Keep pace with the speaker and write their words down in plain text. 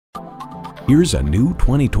Here's a new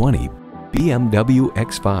 2020 BMW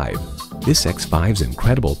X5. This X5's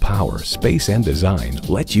incredible power, space, and design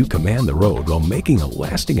lets you command the road while making a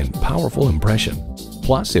lasting and powerful impression.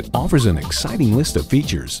 Plus, it offers an exciting list of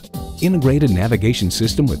features: integrated navigation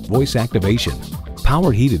system with voice activation,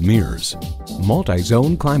 power heated mirrors,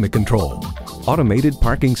 multi-zone climate control, automated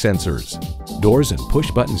parking sensors, doors and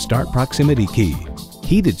push-button start proximity key,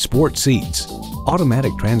 heated sport seats,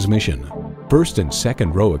 automatic transmission, first and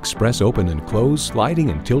second row express open and close sliding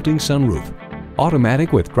and tilting sunroof,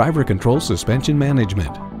 automatic with driver control suspension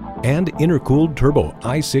management, and intercooled turbo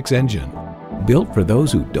i6 engine. Built for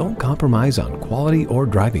those who don't compromise on quality or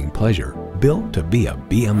driving pleasure. Built to be a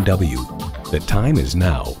BMW. The time is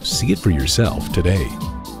now. See it for yourself today.